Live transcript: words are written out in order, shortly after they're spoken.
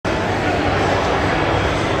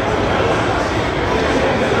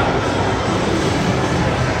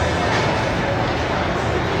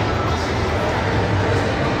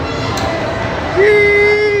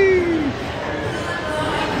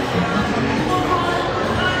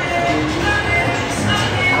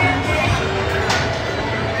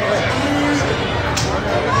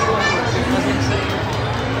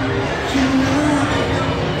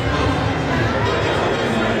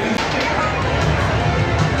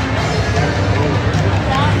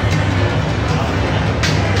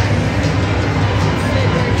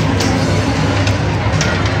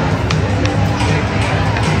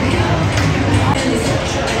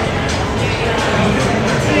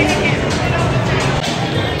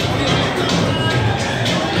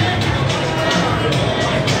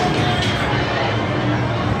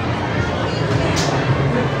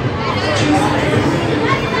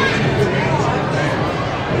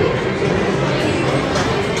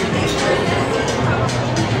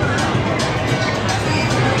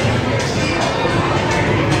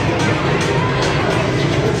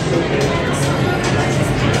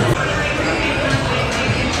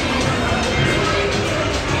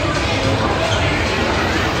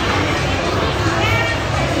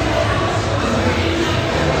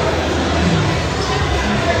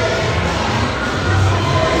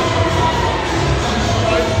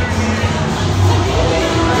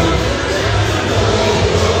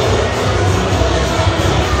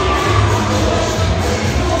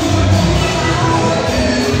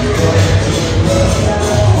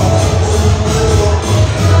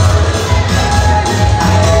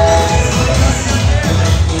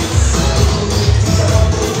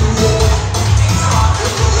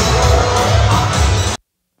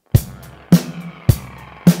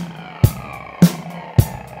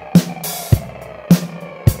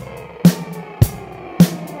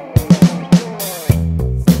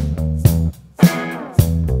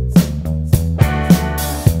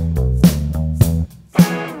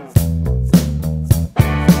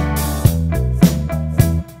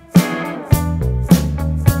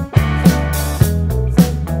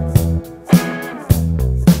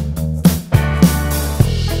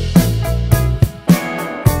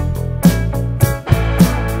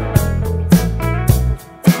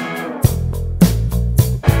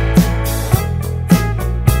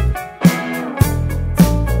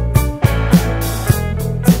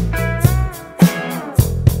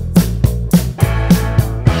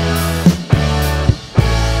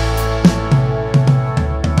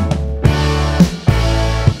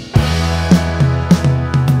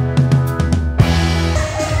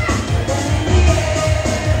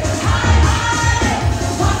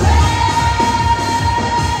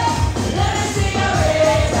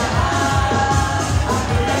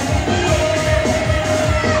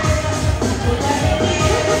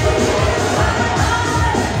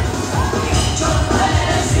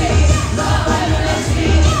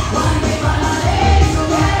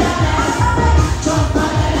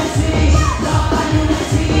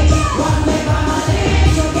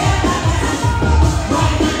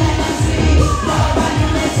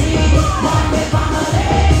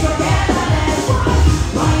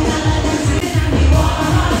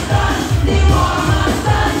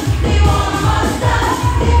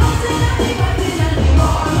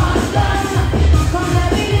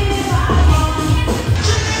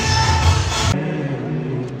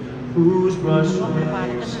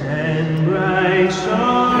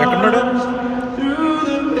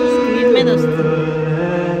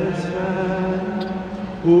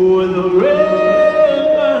Oh, the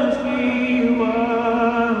rivers we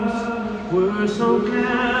once were so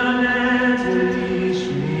kind and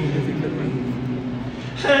stream,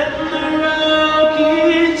 and the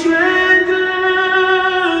rockets ran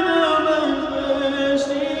down the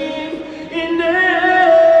bursting in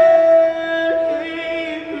air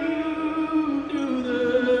came through the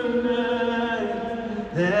night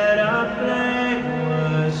that our flag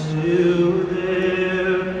was still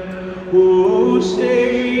there. Oh,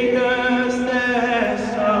 say does that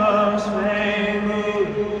star-spangled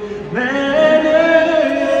banner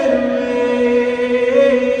wave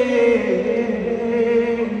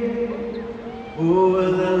over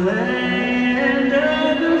the land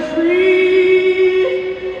of the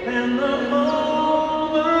free and the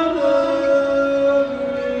home of the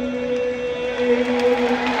brave.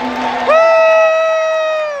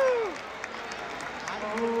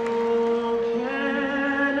 Oh,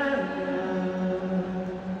 Canada,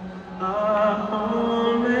 our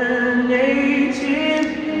home and native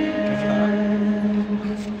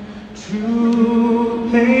land, true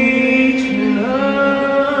patron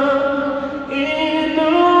love in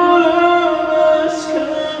all of us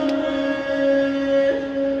command.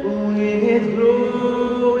 With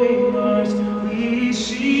glowing hearts we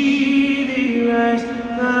see thee rise,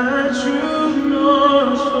 the true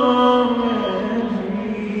North strong and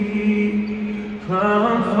free.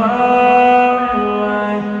 From far and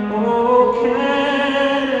wide, oh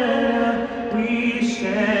Canada, we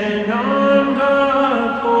stand on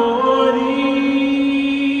guard for thee.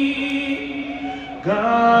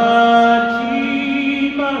 God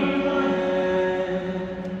keep our land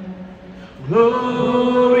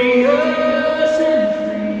glorious and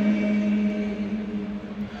free.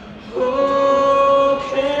 Oh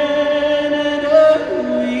Canada,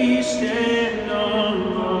 we stand on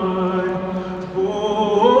guard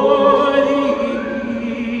for thee.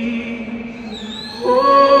 Oh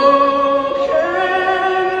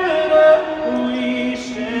Canada, we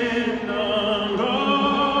stand on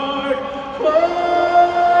guard for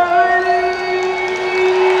thee.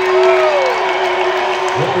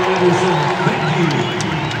 Walter Anderson, thank you.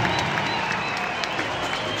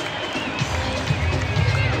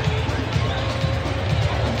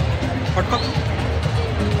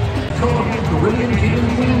 Cohen Caribbean King and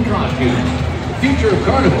Queen costumes. Future of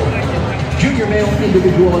Carnival. Junior male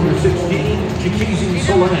individual under 16, Chiquizi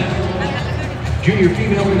Solanette. Junior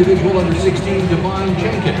female individual under 16, Divine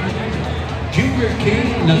Jenkins. Junior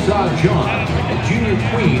King, Nazar John. And Junior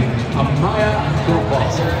Queen, Amaya Gopal.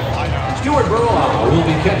 Stuart Burrow will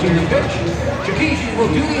be catching the pitch. Chiquizi will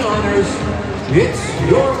do the honors. It's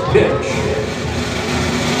your pitch.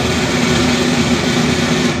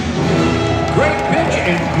 Great pitch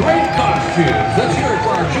and great costumes. Let's hear it for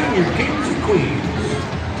our junior kings and queens.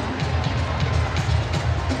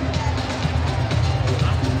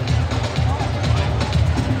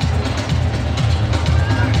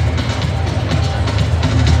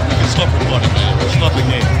 You can stop recording, man. It's not the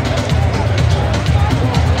game.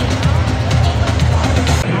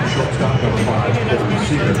 Shortstop number 5, Corey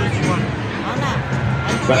Seager.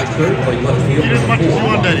 Back third, play left field number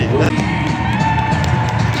 4.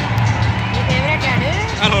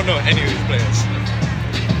 I don't know any of these players.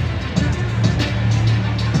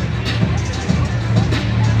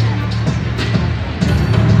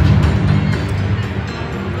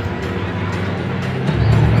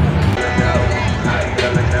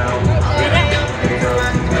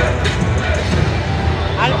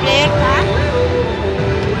 All players, huh?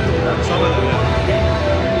 Some of them, yeah.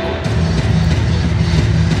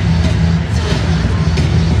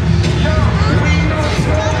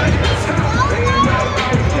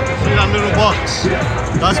 See that little box?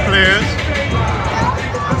 That's players.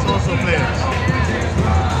 That's also players.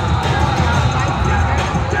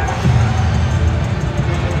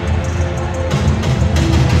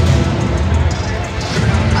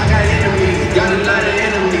 I got enemies, got a lot of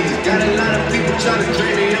enemies, got a lot of people trying to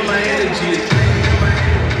drain me of my energy.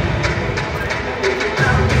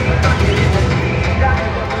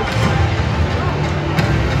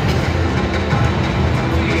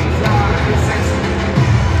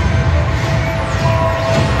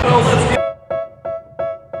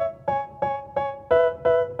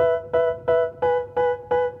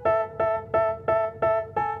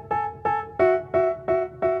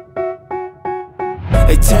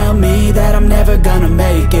 They tell me that I'm never gonna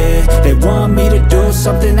make it. They want me to do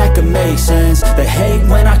something that could make sense. They hate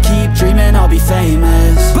when I keep dreaming I'll be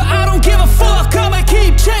famous, but I don't give a fuck, I'ma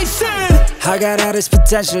keep chasing. I got all this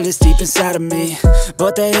potential that's deep inside of me,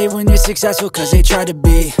 but they hate when you're successful cause they try to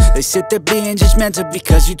be. They sit there being judgmental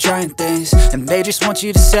because you're trying things, and they just want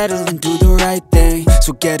you to settle and do the right thing.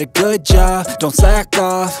 So get a good job, don't slack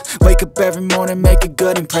off. Wake up every morning, make a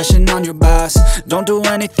good impression on your boss. Don't do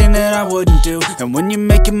anything that I wouldn't do. And when you're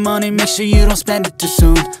making money, make sure you don't spend it too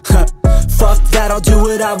soon. Fuck that, I'll do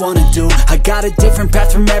what I wanna do. I got a different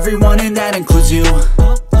path from everyone, and that includes you.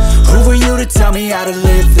 Who are you to tell me how to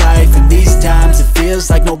live life? In these times it feels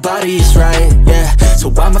like nobody is right, yeah. So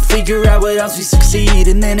I'ma figure out what else we succeed,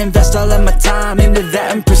 and then invest all of my time into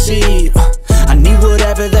that and proceed. I need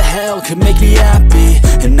whatever the hell could make me happy,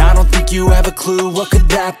 and I don't think you have a clue what could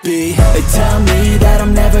that be. They tell me that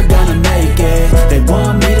I'm never gonna make it. They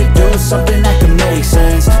want me to do something that can make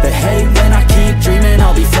sense. They hate when I keep dreaming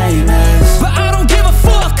I'll be famous, but I don't give a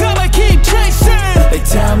fuck, I'ma keep chasing. They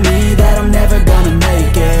tell me that I'm never gonna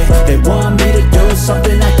make it. They want me to do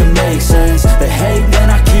something that can make sense. They hate when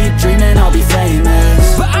I keep dreaming I'll be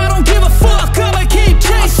famous, but I don't give a fuck, I'ma keep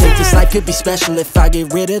chasing. I think this life could be special if I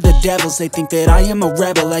get rid of the devils. They think that I am a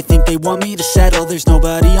rebel, I think they want me to settle. There's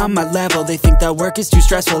nobody on my level. They think that work is too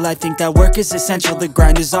stressful, I think that work is essential. The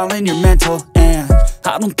grind is all in your mental, and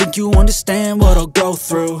I don't think you understand what I'll go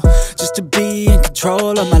through just to be in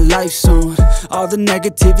control of my life soon. All the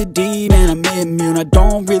negativity, man, I'm immune. I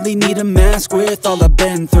don't really need a mask with all I've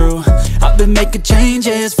been through. I've been making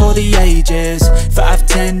changes for the ages.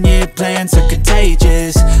 5-10 year plans are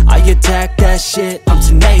contagious. I attack that shit, I'm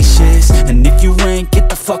tenacious. And if you ain't, get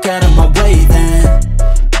the fuck out of my way then.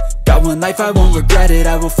 Got one life, I won't regret it.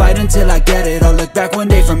 I will fight until I get it. I'll look back one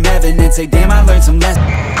day from heaven and say, damn, I learned some lessons.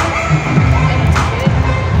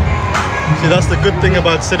 See, that's the good thing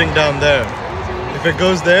about sitting down there. If it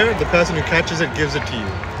goes there, the person who catches it gives it to you.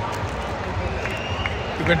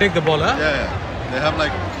 You can take the ball, huh? Yeah, yeah. They have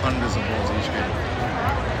like hundreds of balls each game.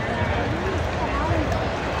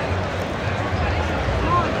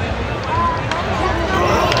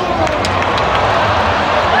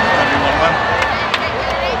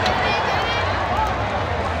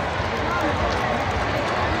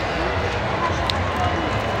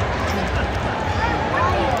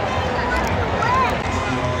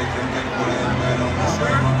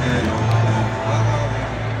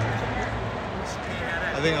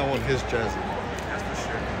 I think I want his jersey. That's for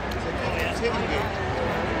sure.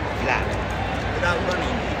 Flat. Without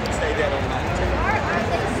running, you can stay there all night.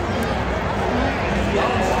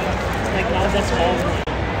 Like, no, that's all.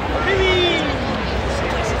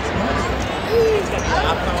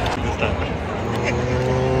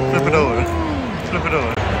 Flip it over. Flip it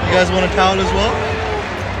over. You guys want a towel as well?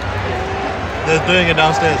 They're doing it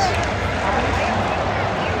downstairs.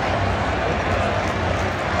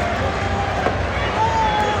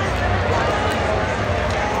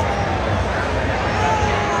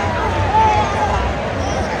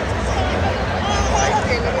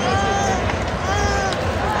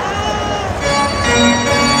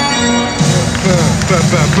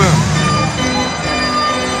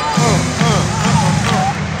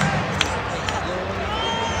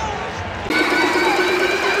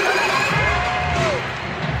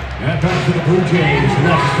 And back to the Blue Jays,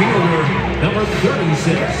 left fielder, number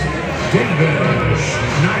 36, David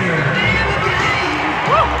Schneider.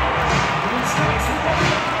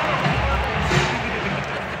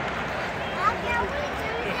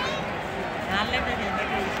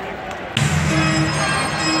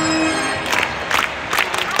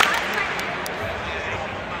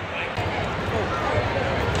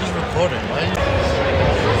 Just recording, right?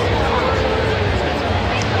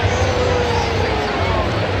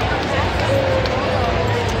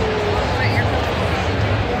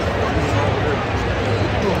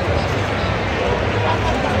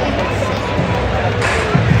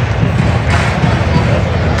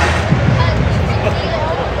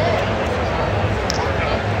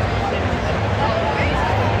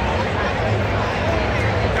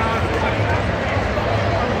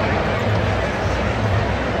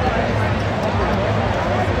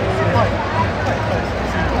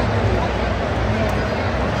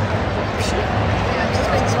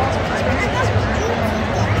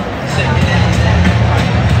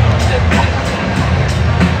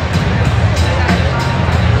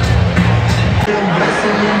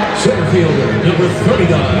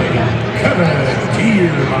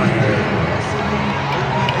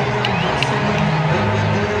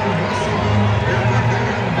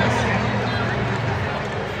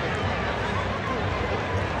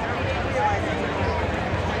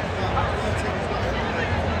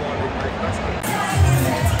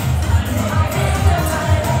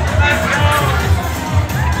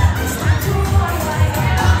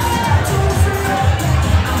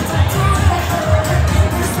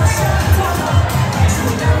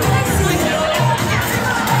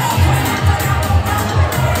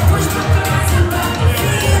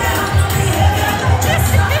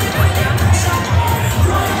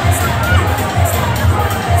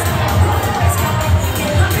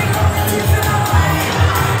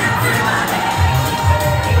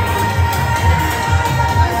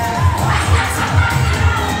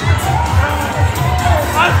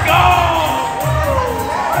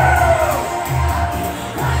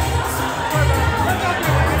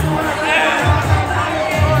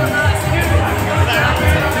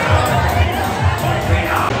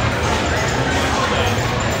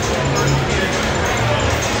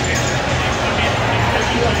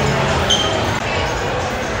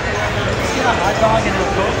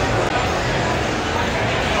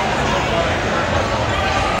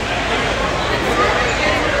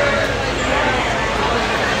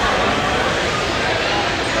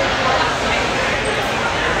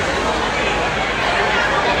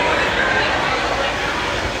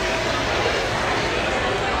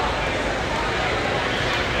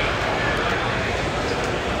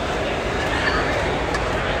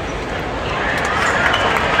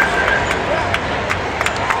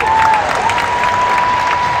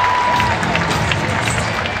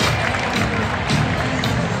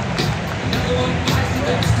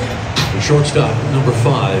 Shortstop, number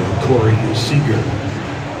 5, Corey Seager.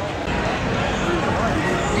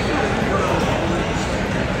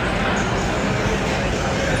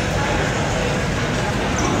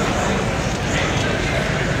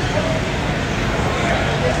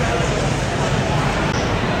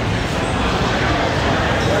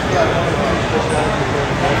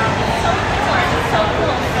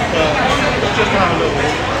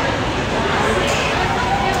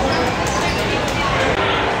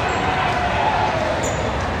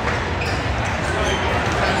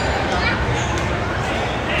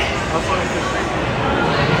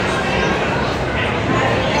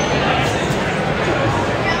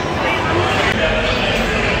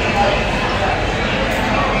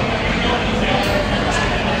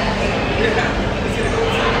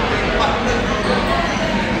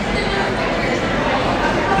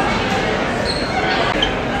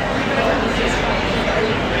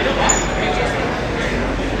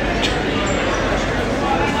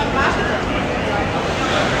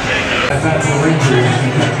 That's the Rangers, who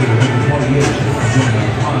captured 128 joining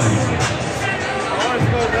the Pines.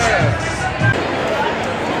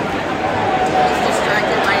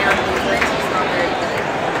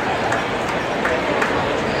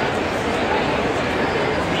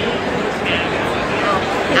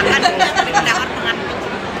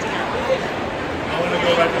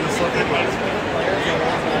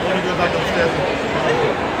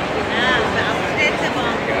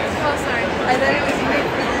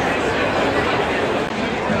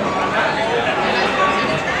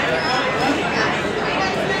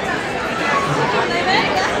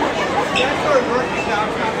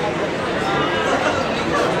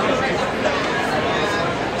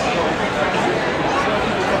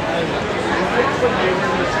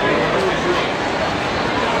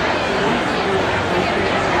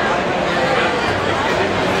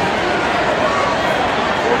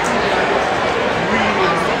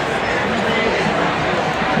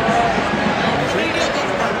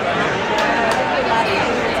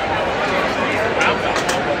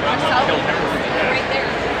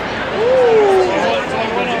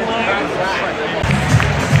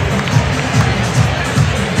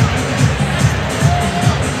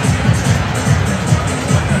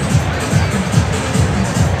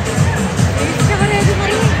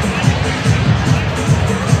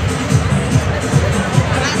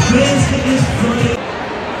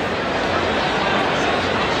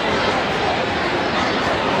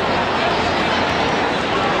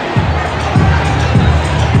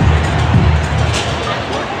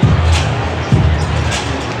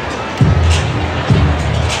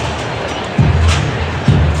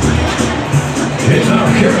 It's our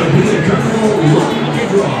Caribbean Carnival Lucky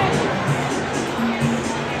Draw.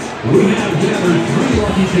 We have gathered 3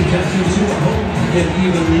 lucky contestants who are home to get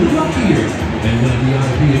even luckier and win a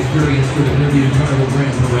VIP experience for the Caribbean Carnival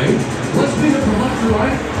Grand Parade. Let's meet up from left to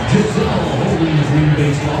right. Giselle holding the green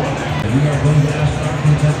baseball. And we are going to ask our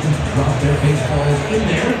contestants to drop their baseballs in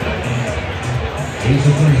there.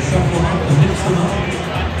 Hazel's going to shuffle them up and mix them up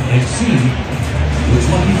and see which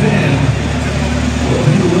lucky fan